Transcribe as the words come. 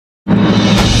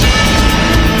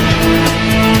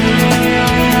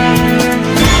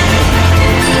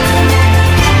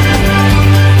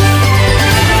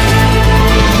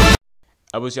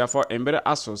abusuafo embere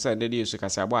aso se ndedi yesu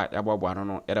kasebo a yabobbo ano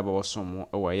no edebo somo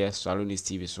ewo ye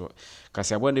Soireenewstv so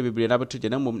kasebo ne bebre na beto je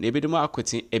na mom ne ebidimu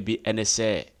akweti ebi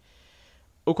enese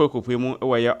okokopuemu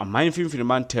ewo ye aman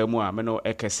finfiniman tamu a me no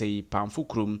ekesei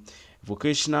pamfukrum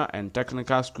vocational and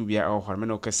technical school bia ehor me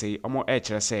no ekesei omo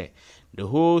kire se the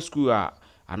whole school a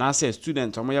anase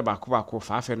student omo ye bako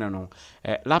fafe no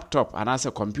laptop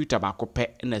anase computer bako pe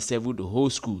na save the whole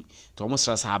school to omo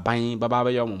stress aban baba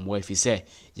ba ye omo mo afise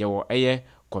ye wo eye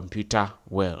computer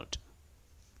world.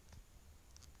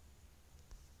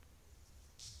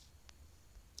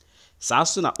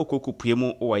 Saso na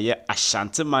okokopuemu wo ye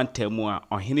Ashanti mantamu a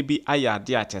ohene bi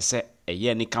ayade a tese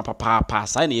eye ni kan papa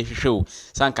sa na yehwehwe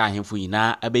sanka ahemfo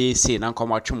nyina abeye se na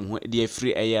nkomo atwem ho de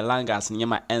afiri eye langas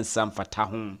nyema ensam fata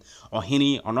ho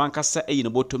ohene ono ankasa eyi ne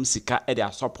botom sika e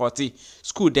de support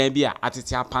school dan bi a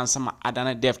atete apansama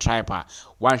adana deaf tribe a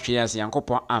wanhwe yas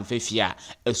yankopon amfafia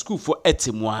a school for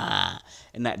etemu a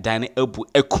na dan abu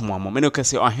ekuma mo me no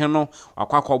kase ohene no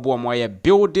akwakobo mo ye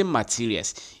building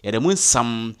materials ye de mun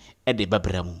sam e de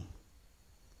babramu.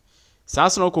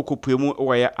 Saso no kokopuemu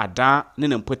wo ye ada ne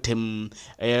nempotem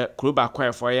kroba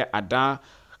kwafo ye ada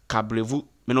kablevu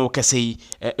me no kase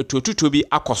etututu bi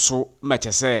akoso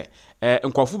machese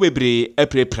nkofo bebre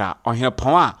aprepra ohene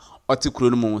pon a oti kuro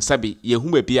no mu sabi yehu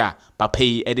ba bi a papa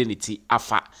yi edeniti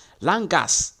afa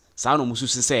langas sa no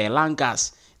mususu se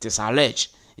langas it is alleged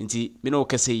nti me no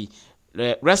kase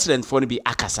resident for bi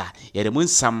akasa ye de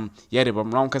munsam ye de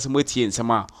bomron kase motie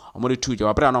nsam a omode tuja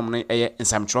wabra no mo eye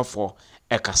nsam trofo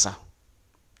ekasa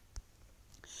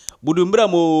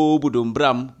budumbram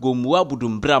gomwa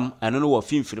budumbram eno no wo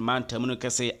finfirman tam no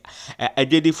kase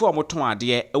adwedifo omoton ade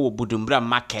e wo budumbram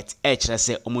market e kire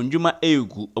se omondwuma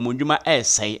egu omondwuma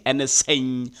esai ene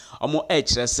sen omo e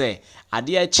kire se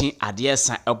ade achi ade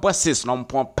san ebosis no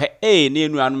mpon pe ne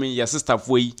enu anum ye sister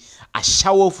foi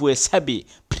Ashawo foi sabi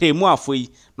premu afoi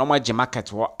no magye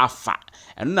market wo afa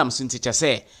eno nam so ntiche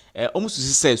se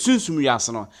omususi se sunsum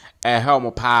yase no he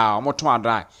omo pa omo ton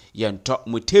adra ye nto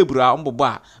mo table a ombobo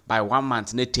a by 1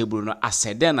 month na table no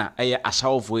asede na eye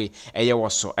Ashawo foi eye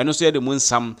woso eno so ye de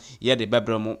munsam ye de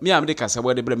bebremu me am de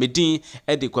kasebo de bre medin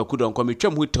e de kwakudon ko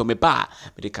metwam hu to me ba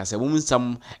me de kasebo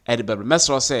munsam e de bebre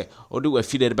mesro se ode wa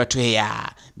fi de beto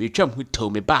ya metwam hu to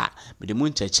me ba me de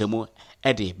munchachemu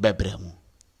e de bebremu.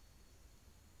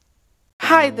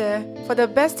 Hi there. For the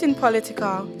best in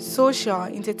political, social,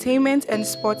 entertainment and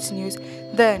sports news,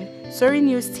 then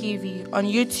Soireenewstv on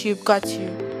YouTube got you.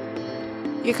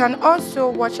 You can also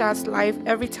watch us live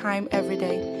every time, every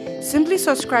day. Simply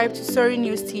subscribe to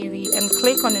Soireenewstv and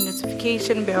click on the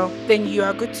notification bell, then you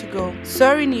are good to go.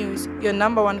 Soiree News, your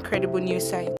 #1 credible news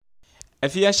site.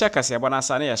 Afia shakase abona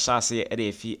sane ya shase ede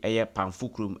efi eye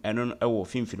pamfukrum eno ewo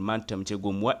finfirmantam che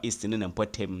gomwa east ne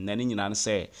nempotem na ne nyina no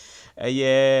se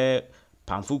eye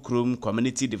Pamfukrum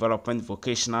Community Development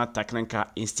Vocational Technical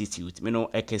Institute. Meno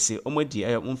ekese omodi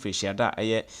umfeshiada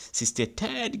aye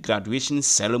 63rd graduation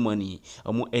ceremony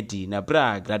omo edi na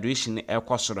bra graduation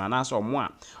ekosoro na so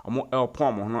omo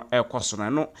elpom no ekosoro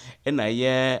no na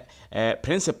ye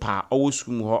principal owo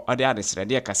school ho ode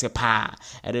adesrede kase pa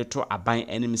ede to aban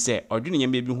anim se odwene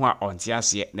nyame bi ho a onte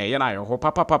ase na ye na ayo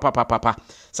papa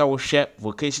sa wo hwe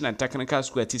vocational and technical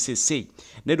school ati say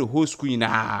na the whole school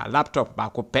na laptop ba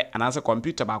ko pe anase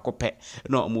computer ba ko pe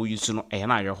no mo use no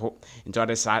na ayo ho nti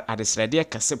adesrede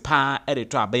kase pa ede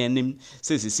to aban anim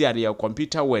se sisi ade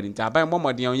computer word nti aban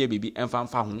momode ye bibi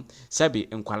emfa ho sabi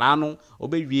nkwala no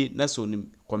obewie na so nim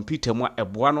computer mu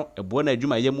eboa na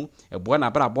adwuma yemu eboa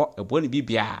na brabo eboa ni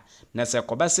bibia na se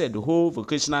kobase the whole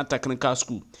vocational technical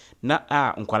school na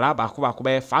nkwala ba ko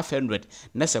be 500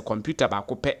 na se computer ba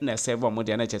ko pe na server mo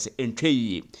de na chese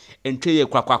entweye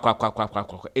kwa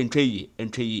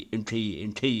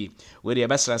entweye we de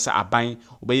besra se aban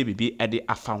obeye bibi e de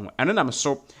afa ho eno na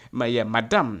so maye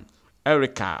madam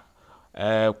Erica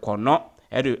kono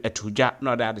ere etuja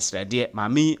na de adesrede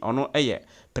mami ono eye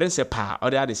principal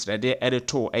ode adesrede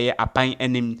to eye apan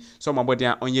anim so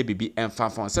mabode onye bibi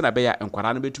emfafon se na be ya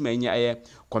nkwara no betuma anya eye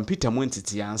computer mu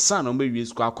ntiti ansa no be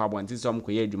school akwa ntiti so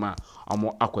mkoye adwuma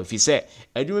omo akwafi se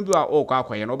adwuma bi wa okwa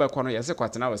akwaye no be kono yese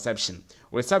kwatena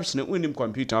reception unim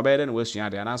computer obede na wasua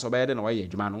de anasa obede na waye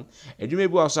adwuma no adwuma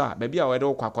bi so a ba bi a wede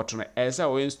okwa akotono ese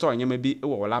o install nyama bi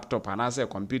wo laptop anasa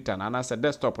computer na anasa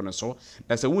desktop no so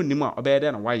na se unim a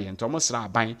obede na waye nto mo sra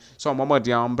aban so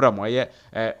mabode ambra mo ye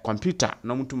computer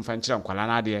no mutum fanchira nkwala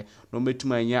na de no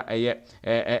metuma anya eye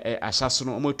ahyaso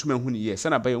no metuma hu ni ye se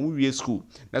na ba ye wie school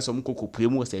na so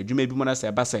mkokopuemu se adwuma bi mo na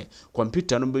se ba se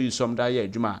computer no be yusom da ye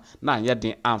adwuma na anya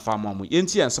den amfa mamu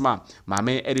yenti ansema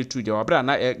maame editu je wabra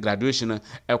na graduation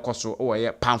ekoso wo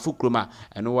ye Pamfukrum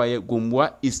eno wo ye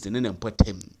Gomwa East ne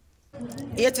nempotem.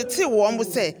 yɛtete wɔn mo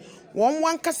sɛ wɔn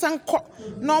wankasa nkɔ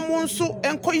na ɔmo nso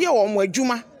nkɔyɛ wɔn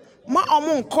adwuma ma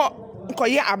ɔmo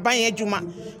nkɔyɛ aban adwuma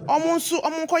ɔmo nso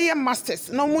ɔmo nkɔyɛ masters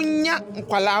na ɔmo nya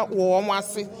nkwala wɔ wɔn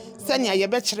ase sɛnea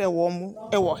yɛbɛkyerɛ wɔn mo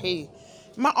wɔ he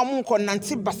ma ɔmo nkɔ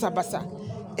nante basabasa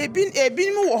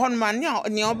ebinom wɔ hɔ no ma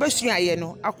nea ɔbɛsua ayɛ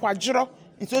no akwadworɔ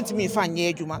nti ɔntumi mfa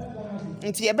nyɛ adwuma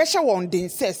nti yɛbɛhyɛ wɔn den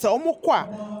sɛ ɔmo kɔ a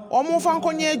ɔmo fa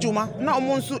nkɔnyɛ adwuma na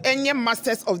ɔmo nso nyɛ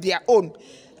masters of their own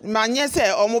manye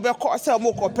say omo be ko say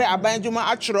omo ko pe aban adwuma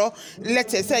atworo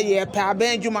letter say ye pe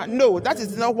aban adwuma. No, that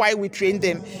is not why we train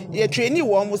them. Ye trainee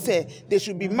wo omo say they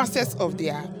should be masters of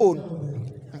their own.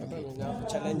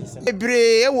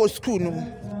 Ebre e wo school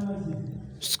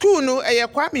no e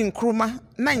Kwame Nkrumah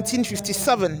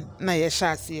 1957 na ye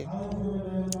hyase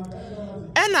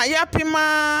ena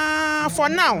yapima for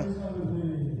now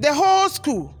the whole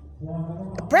school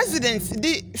president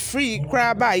di free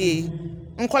kraba ye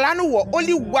Nkolano were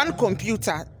only one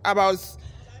computer, about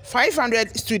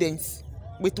 500 students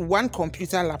with one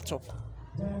computer laptop.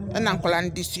 And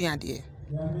Nkolano this year there.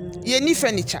 You need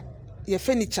furniture. Your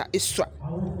furniture is swap.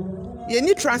 You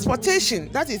need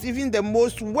transportation. That is even the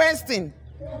most worst thing.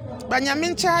 But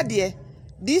Nyamincha there,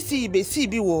 this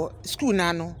CB wo school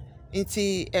nano.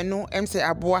 Inti eno MC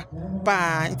Abua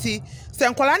ba inti se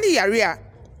Nkolano yaria.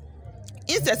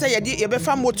 Instead say you be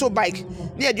fa motorbike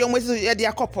na you almost you dey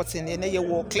akopporting na you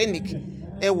wo clinic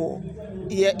e wo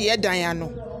ye dan no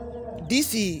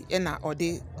DC na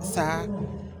ode sa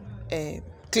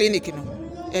clinic no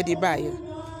e dey buy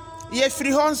ye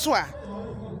free ho nso a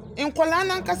nkola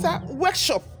na nkasa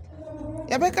workshop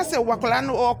ye be ka say wakola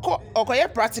no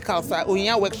okoye practical sa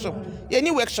onya workshop ye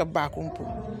ni workshop back mpo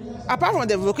apart from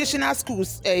the vocational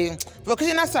schools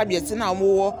vocational subjects na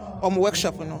omo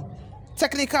workshop no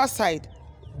technical side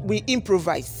we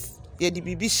improvise ye di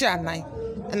bibisha anan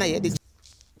na ye di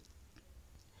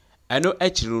eno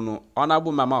echiru no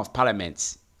honorable member of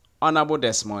parliament honorable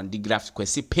Desmond de Graaf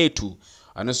Kwesi Petu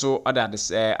eno so oda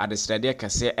adesrede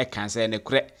kase e kan se ne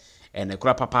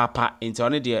kura papa enti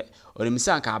one de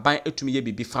onimisa nka aban etumi ye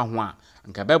bibi fa ho a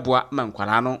nka beboa ma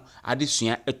nkwala no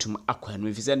adesua etum akwanu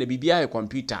efise na bibia ye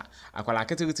computer akwala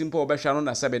keteketi mpo obehwa no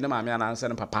na sebe ne maame ananse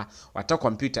ne papa wata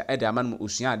computer e de amanu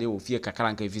osua ade ofie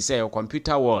kakara nka efise ye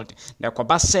computer world na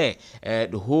koba se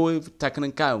the whole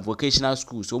technical vocational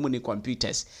schools so many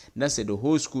computers na se the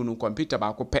whole school no computer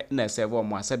ba ko pe na serve o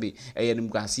mo asabe eye nim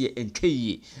gwase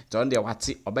entweyi to nde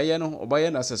wate obeye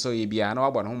no aseso ye bia na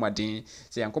wabɔ no homaden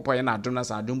se yankopɔ ye na adom na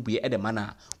sa adom bue e de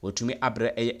mana watumi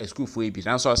abre eye school fo e bi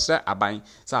na so se aban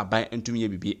sa aban entumi ye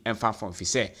bibi emfa fon fi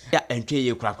se ya entwe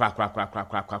ye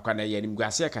kra na ye nim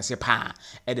gwase kase pa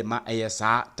e de ma eye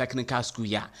sa technical school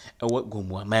ya ewo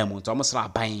gomu amamu to mo sra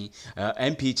aban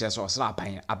MPHS o sra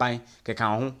aban keka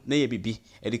ho na ye bibi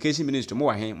education ministry mo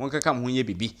wa hen mo keka mo ye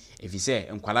bibi efi se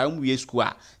nkwala mu ye school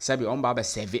a sabi on ba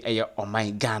serve eye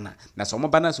oman Ghana na so mo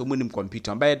bana so mo nim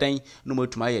computer ba ye dan no mo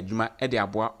tuma ye dwuma e de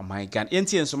aboa oman Ghana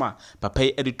enti enso ma papa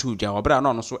e de tu dia obra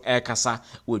no so e kasa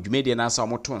wo dwumedie na sa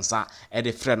mo to nsa e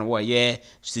de frɛ no wo ye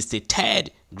 63rd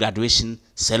graduation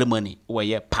ceremony wo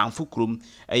ye Pamfu Krom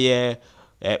ye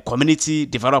Community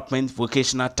Development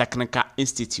Vocational Technical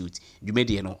Institute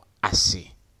dwumedie no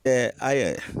ase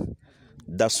aye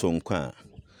da so nkwa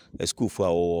school for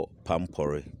our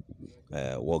Pampore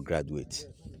wo graduate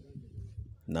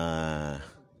na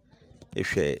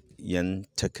ehwe yen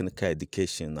technical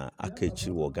education na akachi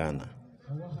wo Ghana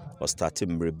o starting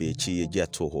mrebechi ye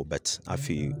jato ho bet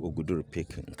afi oguduru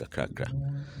pick nkakrakra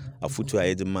afutu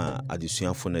ayedema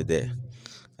adesuafo ne de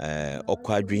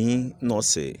okwadwin no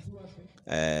se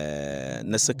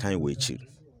nesekan wechi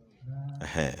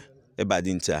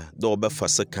ebadinta do obefa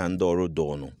sekan do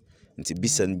rodo no nti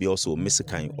bisan bi also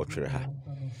mesekan otwere ha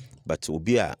but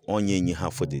obi a onye nyi ha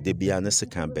for de bia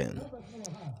nesekan ben no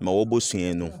ma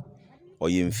wobosuen no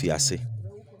oyemfi ase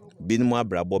binmu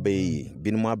abrabo be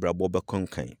binmu abrabo be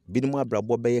konkan binmu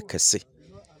abrabo be kese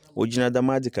ogina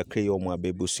damadi kakre yo mu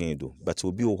abebosuen do but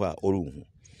obi wo ha oruhu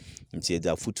nti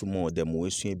eda futumo dem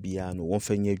wesuen bia no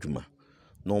wonfanya adwuma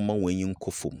no ma wanyi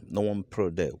nkofom no won pro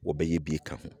de wo be ye bi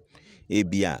ka ho e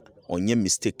bia onye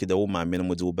mistake da wo ma me no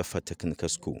mo de wo be fa technical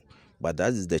school but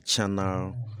that is the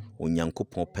channel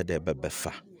onyankopon pede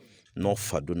bebefa no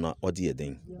fado na odi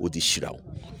eden odi hiraw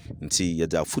nti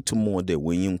yeda futumo de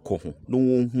wanyi nko ho no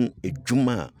wonhu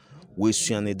edwuma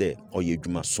wesuane de oye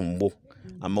edwuma sombo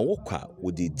ama wokwa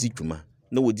wodi didwuma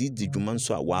na wodi didwuma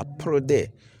nso a wa pro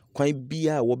de kwan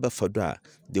bia wo befado a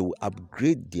they will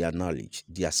upgrade their knowledge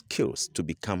their skills to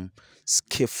become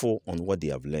skillful on what they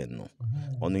have learned no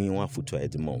onu yin wa futu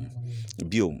edemom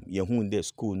bio ye hu de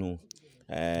school no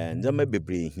ndama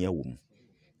bebre hia wom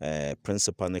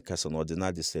principal Nikas and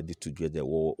ordinary decided to do there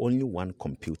were only one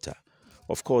computer.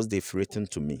 Of course, they've written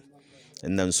to me.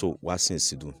 And then so what since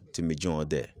to do to me join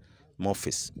there. My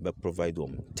office but provide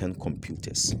them 10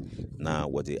 computers. Now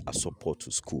what they are support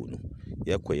to school.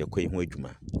 Yakwa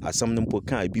hwedwuma. Asam nimpo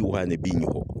kan bi wo ha na bi nyi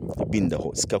ho. Bi nda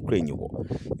ho sika kra nyi ho.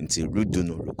 Nti rudu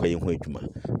no require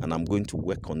hwedwuma. And I'm going to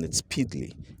work on it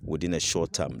speedily within a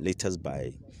short time. Latest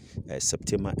by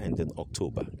September and then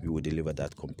October, we will deliver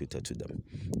that computer to them.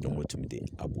 No more to me the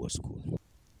Abuwa school.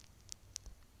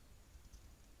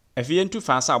 Efiyentu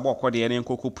fansa abokọ de ne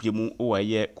nkokopue mu wo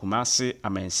ye Kumasi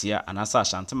Amansia anasa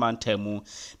Ashanteman tamu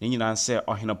ne nyina nse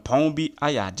ohene pon bi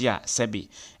ayade a sebi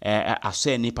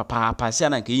aso ani papa pase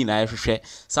na nke nyina hwehwe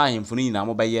sa ahemfo ne nyina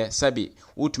mo beye sebi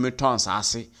utumi tons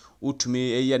ase utumi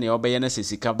eye ne obeye na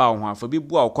sesika ba ho afa bi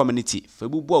bua community fa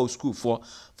bi bua school for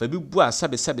fa bi bua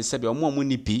sebe omo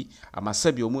ni bi ama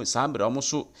sebi omo sambre omo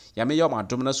so ya me ye omo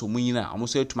adom na so mu nyina omo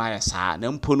so etuma ya sa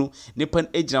na mponu nipan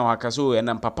ejina ho akaso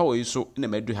na papa wo so na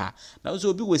madu ha na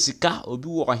so obi wesika obi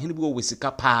wo ohene bi wo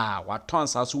wesika pa wa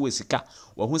tons aso wesika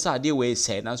wo hu sa ade we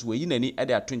se na so we yinani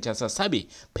ade atoncha sa sabe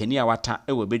pani a wata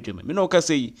e we bedwuma me no ka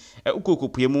sei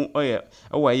ukokopue mu oye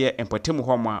ye empotem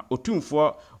ho ma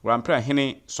Otumfour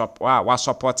Wrempemhene wa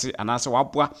support anase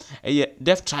wabua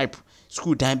deaf tribe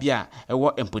school dan bia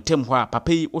ewo empotem ho a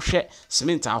papa yi wohwe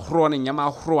cement ahoro ne nyama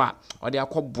ahoro a ode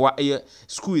akọboa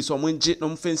school is omonje no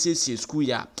mfensesie school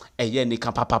ya ni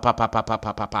ka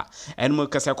papa enmo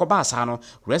kase ko ba sa no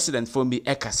resident for me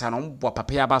ekasa no mbo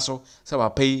papa ya baso se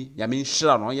papa yi ya me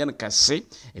nhira no ye nkase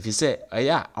efise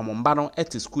amomba no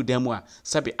at school dan mu a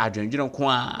sabi adwendwene ko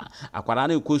a akwara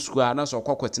na ekọ school a na so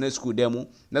kwakọtena school dan mu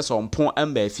na so mpon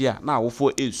amba afia na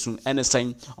awofo esu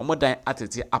enesan omodan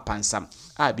atete apansam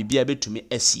a bibia betumi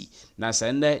asi na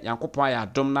sende yankopon ya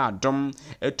adom na adom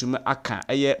etumi aka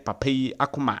papa yi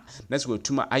akoma na so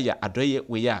etuma aya adoye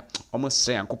we ya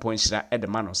omosre yankopon hira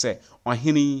edema no se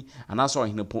ohini anaso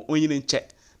ohini pon onyine nche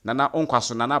na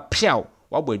onkwaso na piaw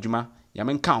wabọ adwuma ya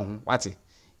menka ho wate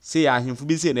se ya ahemfu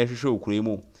bi se na hwehwe okure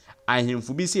mu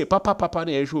ahemfu bi se papa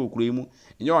na hwehwe okure mu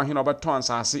enye ohini obeton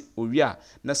sase owia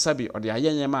na sabi ode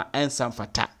ayanyema ensam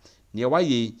fata ne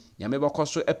waye ya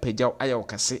mebekọso epagyaw aya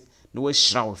okase na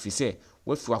wahira ofise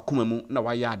wafi akoma mu na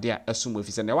waye ade a esum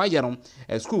ofise na waye no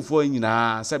school fo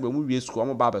nyina sabe mu wie school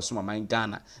mo baba so man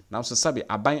Ghana na so sabe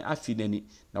aban afi nani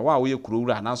na wa ye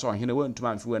kurowura na so ohene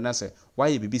wantuma amfi we na se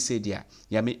waye bibi se dia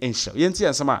ya me enhia yenti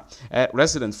ansama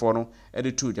resident for no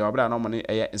editu ja wabra no mo ne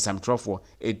nsamtrofo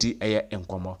edi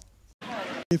enkomo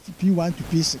P1 to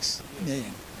P6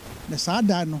 na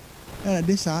sada no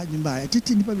de sa nyimba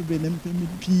titi nipa bebe na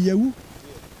piyewu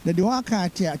na de waka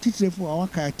atia titirefo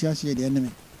waka atia se de eneme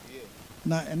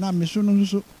na meso no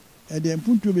so de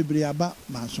mpuntu bebre aba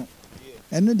maso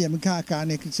eno de mka aka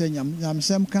na kise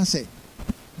nyamsem ka se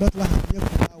betla ye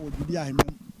kwa wo dudi ahemem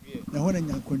na ho na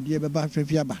nyankondie beba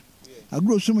fafi aba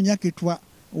agro sum nya ketwa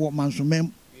wo mansomem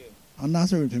ana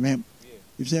so wepemem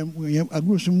ifse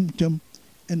agro sum tem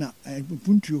na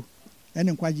mpuntu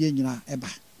ene nkwaje nyina eba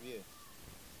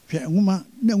nguma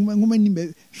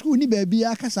ni school ni baby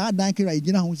aka sa dan kira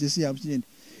igina ho sese ya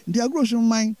ndi agro so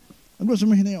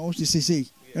hene o sese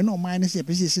e no man se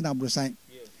pese na brosan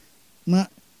na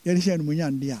yeri she no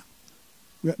munya ndi a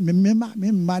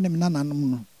memma ne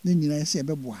nananom no ne nyina se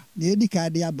beboa na edi ka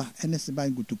de aba ene se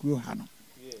ban gutukuro ha no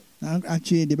na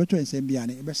achi de beto ense bia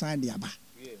ne be san de aba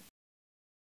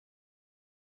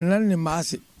nan ni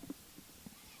mase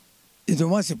ito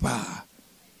mase pa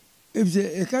if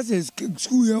the case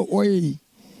school year oye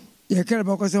ya kare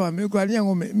ba ko se ma me kwa ni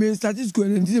ngo me start school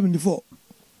in 74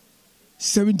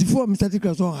 me start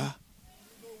class on ha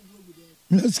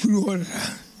na school on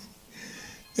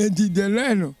and the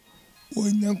leno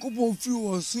when yankopo fi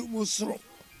was mosro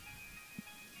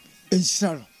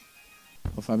ensaro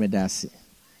o fa me dase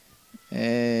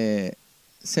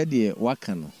said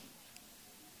waka no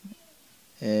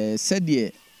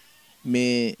said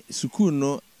me school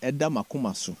no eda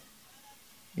makoma so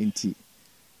nti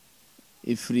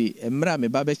efri emra me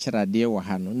ba be kyerade wo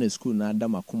ha no na school na ada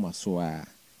makoma so a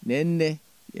na enne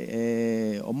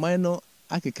oman no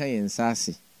akeka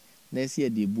yensase na ese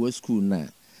de buo school na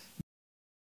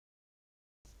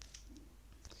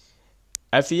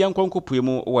afiyan konkopue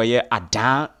mu woye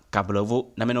adan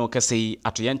kablovo na me no kase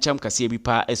atoyencham kase bi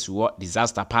pa asuwo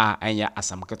disaster pa anya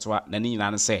asamketwa na ni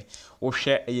nyina se wo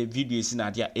hwɛ eye videos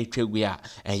na dia etwagwe a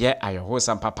eye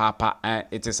ayehosan papa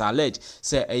it is alleged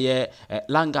say eye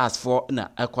langas for na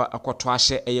akoto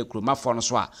ahye eye kuroma for no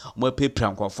so a mo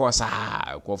pepra nkofo sa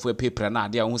nkofo pepra na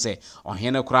dia hu say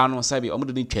ohene kura no sabi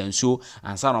omode ni twansuo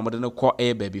ansa na omode ne kɔ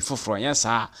eye baby foforo yen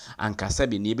sa anka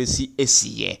sabi ne besi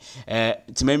esiye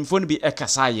timemfo no bi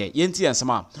ekasa ye yenti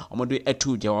ensema omode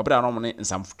atu je obra no mo ne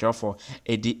nsamfotwefo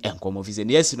edi enkomo vise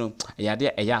ne yesi no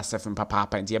yade eya asefin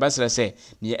papa nti yebesere se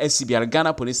ne asibiar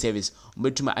Ghana Police Service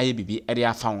mbetuma aye bibi ede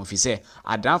afa won fi se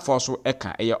adanfo so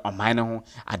eka eye oman ne ho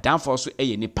adanfo so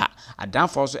eye nipa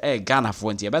adanfo so eye Ghana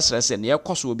fo nti yebesere se ne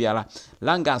yekoso obiara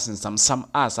langas nsamsam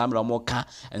a samra mo ka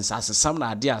nsasesam na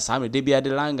ade a samre de bia de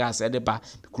langas ede ba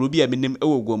kuro bia minim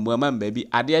ewo gombuama mba bi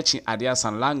ade achi ade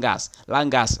asan langas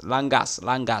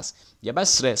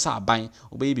yebesere sa aban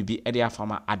obeyi bibi ede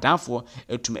afama adanfo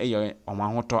etum eye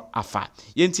oman hoto afa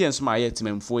yenti ensoma aye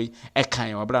timemfo yi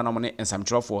ekan obra no mo ne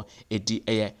nsamtwerofo edi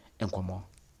eye enkomo.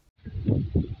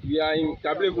 We are in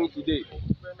Kablevun today,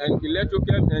 and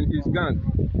Electrokem and his gang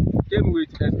came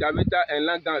with excavator and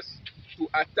langas to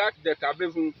attack the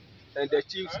Kablevun and the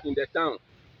chiefs in the town.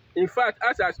 In fact,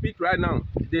 as I speak right now,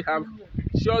 they have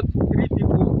shot 3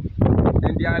 people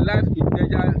and their life in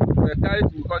danger. They are carried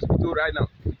to the hospital right now.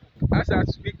 As I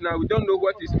speak now, we don't know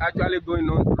what is actually going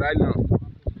on right now,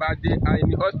 but they are in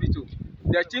the hospital.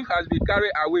 The chief has been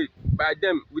carried away by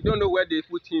them. We don't know where they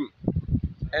put him.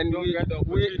 And we are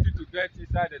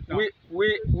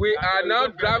now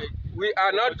drive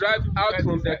out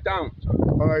from the town.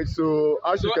 All right, so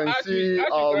as you can see,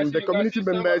 the community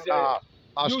members are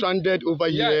stranded over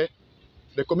here.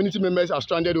 The community members are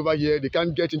stranded over here. They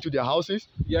can't get into their houses.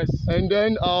 Yes. And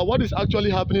then what is actually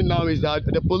happening now is that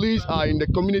the police are in the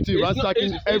community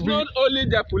ransacking every... It's not only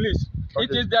the police. Okay.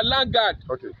 It is the land guard,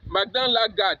 McDonald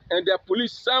land guard, and the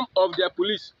police. Some of the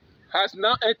police has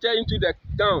now entered into the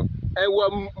town and were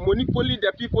monopoly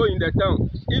the people in the town.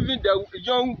 Even the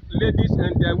young ladies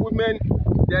and the women,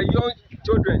 the young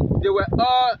children, they were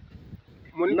all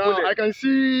monopoly. Now I can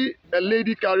see a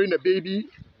lady carrying a baby.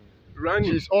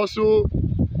 Running. She's also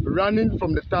running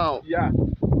from the town. Yeah.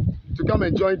 To come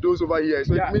and join those over here.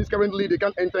 So it means currently they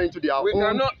can't enter into their we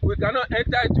cannot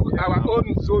enter into our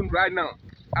own zone right now.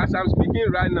 As I'm speaking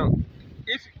right now.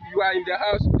 If you are in the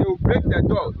house, they will break the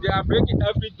door. They are breaking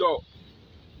every door.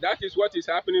 That is what is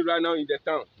happening right now in the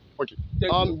town. Okay.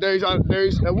 There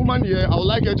is a woman here. I would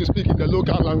like her to speak in the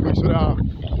local language so that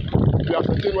we are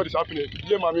seeing what is happening.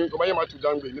 Yeah, mommy, come here to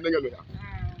language.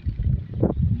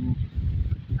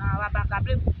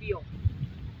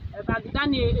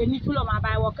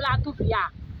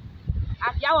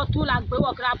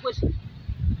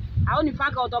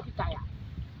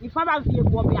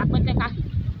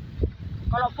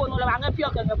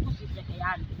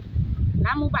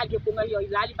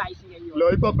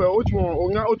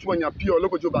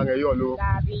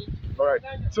 Alright.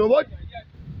 So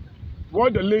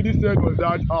what the lady said was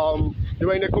that they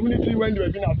were in the community when they were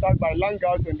being attacked by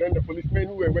langas and then the policemen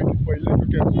who were waiting for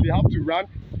Electrokem, so they have to run.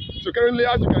 So currently,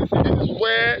 as you can see, this is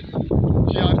where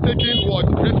she has taken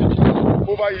refuge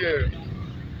over here.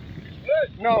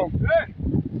 Now.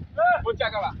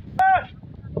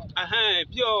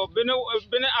 Pio bene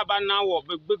abana wo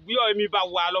bio mi ba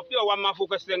wa lo pio wa ma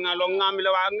focus nga lo ngamile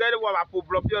wa ngere wa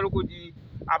poplo pio ko di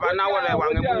abana wo le wa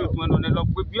ngemu tu no ne lo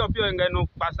bio ngeno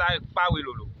pasa pa we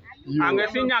lolo anga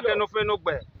sinya ke no fe no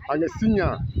gbe anga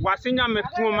sinya wa sinya me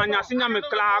tu ma nya sinya me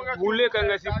kla bule ke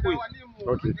nga si pui.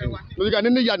 Okay. No ga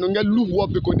ne ya no nga lu wo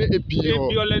be ko ne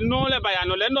ebio le no le ba ya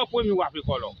no le no po mi wa pe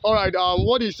ko lo. All right,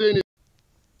 what is saying is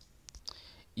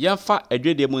Yafa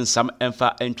edwede mu nsam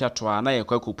emfa entwatoa na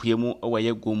yekwakopue mu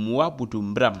waye gomua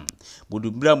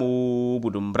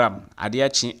budumbram ade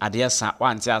achi ade asa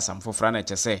wante asam fofra na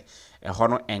kyese eho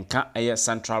no enka eye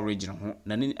central region ho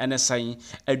na ni enesan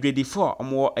edwedifo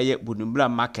omwo eye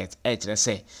budumbram market kyere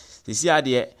se sisi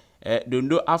ade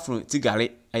dondo afro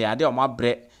tigare eye ade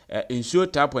omabre insuo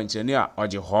taponchene a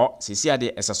oje ho sisi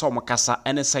ade eseso omkasa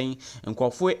enesan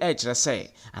nkofo kyere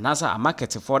se anasa a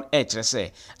market for kyere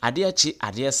se ade achi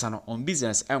ade asa no on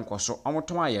business enkoso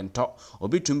omoton ayento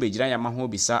obitum begira yama ho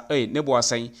bisa nebo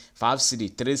asan 5 cedi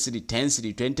 3 cedi 10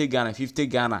 cedi 20 Ghana 50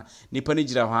 Ghana nipa ni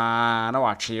gira ha na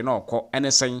watwe na okọ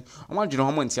enesan omadwene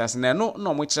ho montiase na no na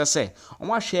omkyere se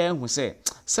omahwe hu se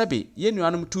sabe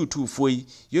yenuanom tutuufo yi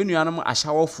yenuanom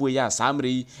Ashawo fo yi asamre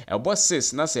yi ebo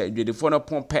 6 na se adwedefo no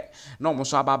pompe na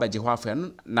omoso ababaje ho afa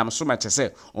nam so mache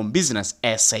se on business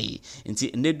essay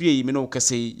nti nedue yi me no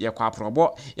kase ye kwa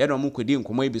probo ye no mukodi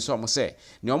nkomo ibi so omse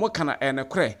ne omo kana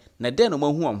enekre na den no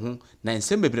mahu omho na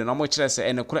nsem bebre na omo kyere se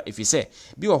enekra efise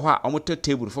bi wo ho a omo to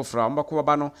table foforo ombako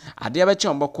baba no ade abeche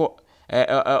ombako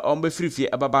free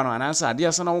baba no anansa ade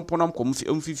asa na womponom kom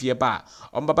mfifie ba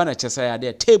ombaba na chese ya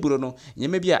ade table no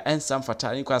nyeme bia ensam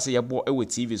fata ni kwase yebo ewo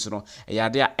TV so no ya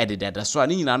ade edededa so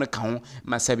ani nyina no ka ho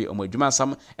masabi omadwuma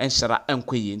sam enhyara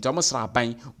enkoyi nti omsra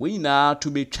ban we nyina to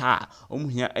betwa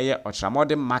omhia eye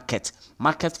Otramode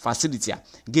market facility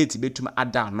gate betum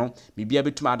ada no bibia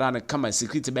betum ada no kama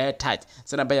security be tight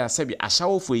se na be ya sabi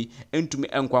Ashawo foi entumi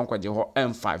enkwankwaje ho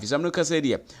M5 fisam no kase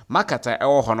die market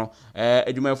ewo ho no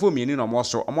adwumafo mieni no mo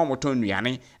so omoton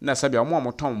nuane na sabi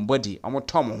omoton body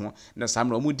omoton ho na sam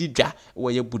no omudi dwa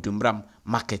wo ye budumbram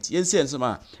market yensi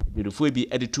ensema beautiful bi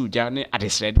editu dwa ne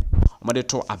adesred omode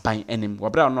to aban enim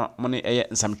wabra no mo ne eye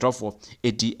nsamtrofo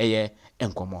edi eye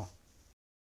enkomo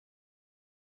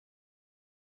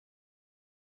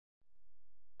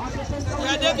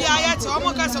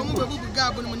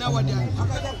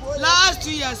last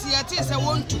 2 years yet is a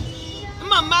want to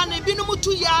mama ne binu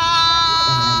mutu ya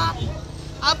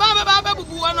ababa baba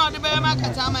bubu one of the be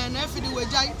market am na afidi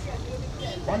wajai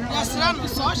yasra no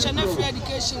social na free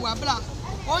education wa bla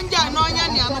onja no nya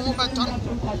ne anu ho beton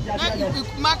na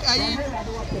mark ayi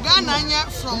Ghana nya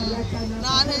from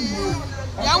na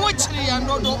ya wochire ya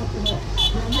ndodo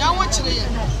ya wochire ya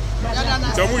dana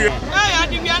ya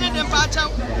di bia ne de pacha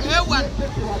e1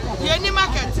 ye ni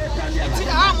market ti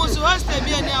ha mo so hostel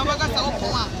bia ni abaga sa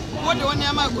okon a wo de woni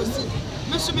ama gosi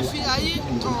me so me fi ayi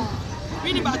to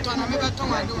mini baton na me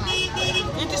baton ado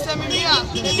a nti se me bia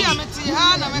me ti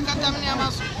ha na me kata me ni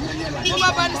ama so wo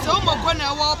baba ni se wo moko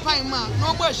na wo pan ma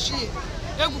no gba hwie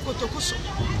egu kotokuso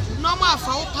no ma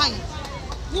afa wo pan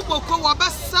wo boko wo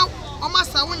basa o ma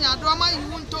sa wo nya do ama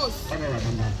yiwu ntos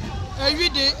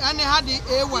ewide ane hadi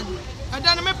A1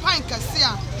 adan me pan kase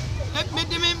a me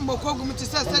de me moko gum ti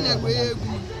se na egwe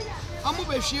egu omo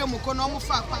be hwie moko na omo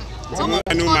fa pan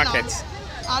new market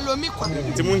alomi kwa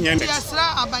nti mu hia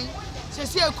yasra aban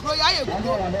sesi ekuro ya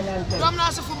ekuro dom na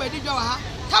asefo bedi dwa wa ha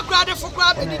takura de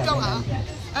fukura bedi dwa wa ha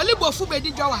alibofu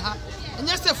bedi dwa wa ha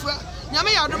enye sefu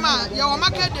nyame ya dom a ya wo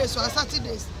market days or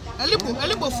Saturdays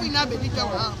alibofu ina bedi dwa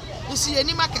wa ha isi ye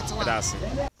ni market wa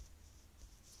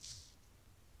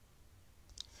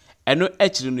eno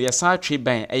echiri no yesa atwe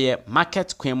ban eye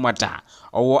market queen moda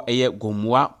owo eye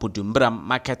Gomua Budumbram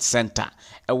market center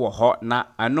ewo ho na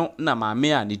ano na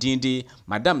maame a ne dindi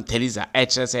Madam Teresa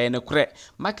echire se ne kure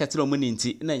market no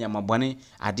muninti na nyamabone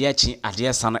ade achi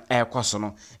ade san ekoso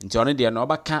no nti ono de no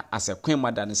obaka ase queen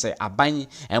moda ne se aban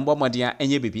embo modea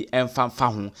enye bibi emfamfa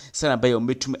ho se na baye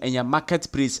ometum enya market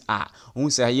place a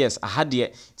hu se yes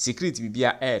ahade security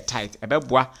bibia tight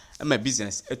ebeboa ama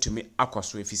business etumi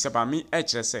akoso efise ba mi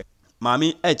echire se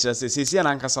mami echire se sesi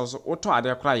na nkasa so oto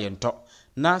ade kra ye nto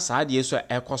na saade yeso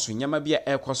ekoso nyama bia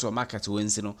ekoso market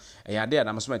wensi no yade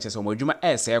na maso echire se omadwuma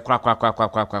ese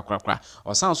kra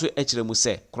osan so echire mu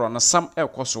se kro no sam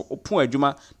ekoso opon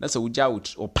adwuma na se wugya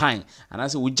opan ana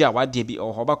se wugya wade bi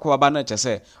ohobakwa ba na echire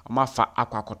se omafa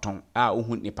akwakoton a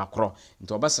ohun nipa kro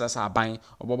nti obasra sa aban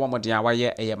obobo modin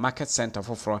awaye eye market center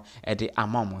foforo ede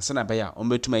amam se na baya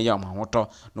ometum eye omhoto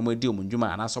no modi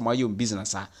omdwuma ana so maye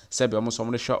business a se be omo so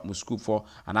mo shop mu school for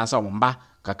ana so omba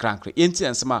kakrankre enti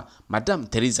ensema Madam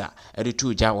Teresa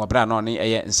eritu ja wabra no ne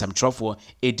eye nsamtrofo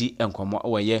edi enkomo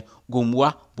oye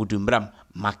Gomua Budumbram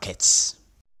markets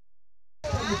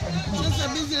just a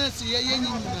business ye nyina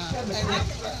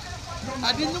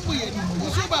adinu bu ye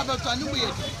so baba to anu bu ye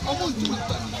omo ntu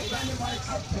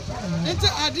enti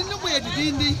adinu bu ye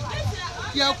dindi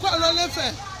ya kwa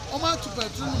lolefe omo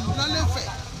atupatu lolefe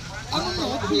onu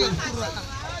no ku ye kura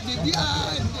bibi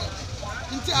a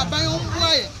enti aban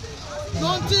omboa ye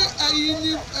nonti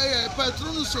ayini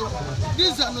patron so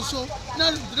diesel so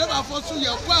na driver for so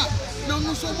ya kwa na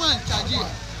no so mo anchaje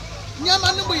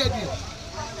nyama ne bo ye di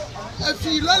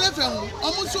afi lole fe ho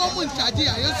omo so mo anchaje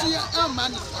ya yesu ya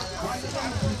amani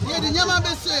ye di nyama be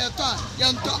se ya to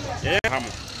ya nto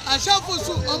ashafu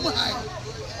so omo hai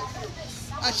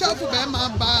ashafu be ma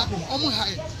ba omo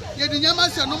hai ye di nyama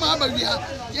se no ma ba wia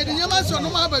ye di nyama se no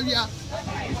ma ba wia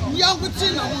ya nkuti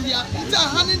na mo wia nta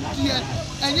hanin die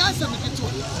enya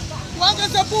samikito wanga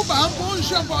sabu ba ambo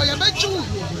nshombo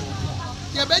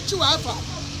ya bechu afa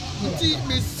nti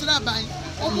mesra ban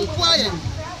omubua ye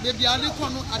bebi ale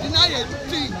kono adina ye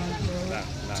tin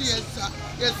ti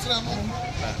yesra mo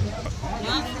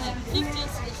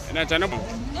na tano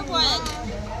ne boy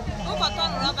o ko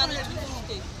ton raba ni 250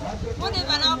 o de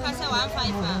bana o kase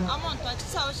 15 amount to ti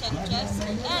sa o she dress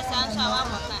san sha wa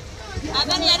maka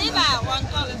abani riba won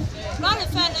to lori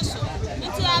fe ni so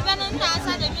nti abani na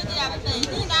asa de media be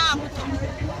ni na akuto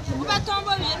o ba ton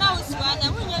bo wi na o si wa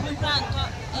na munye bi plan to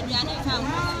aduane fa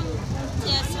wo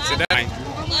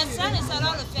yes ni sa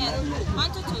lori fe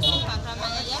want to so papa ma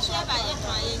ya she ba ye to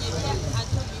aye ni bi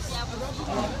ato bi ya bo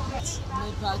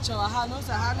Pacho hano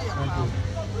sa hano ya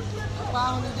pa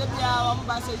honi de bia wa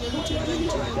mba se je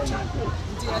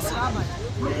nti asrama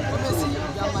o mesi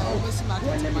ya ma o mesi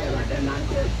market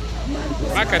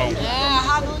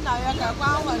hano na ya ka kwa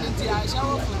wa nti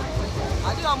Ashawo fu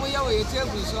ade o mo ye we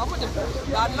table so o mo de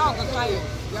ba long kai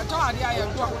ya to ade ya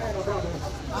do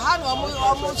hano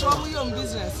o mo so mo yo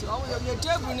business o ye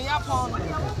table ni ya pon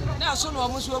na so no o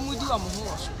mo so mo di o mo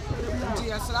ho so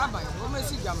nti asrama o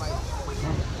mesi jama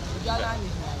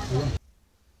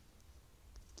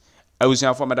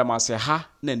awusiafo madam ase ha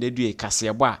na ndedue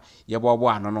kasebo a yebobo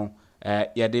ano no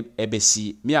yede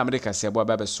ebesi mi amede kasebo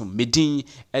ba beso medin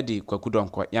ede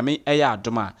kwakudonko yame eya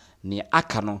adoma ne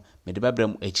aka no mede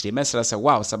babram akire mesra se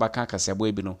wow sabaka kasebo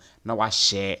ebi no na wa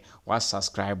share wa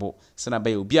subscribe se na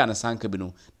ba obi an sanka bi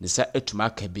no ne sa etuma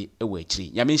aka bi ewa akire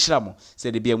yame nhira mo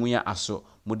se de bia munya aso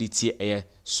moditi eye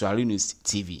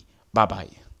Soireenewstv. Bye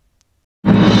bye.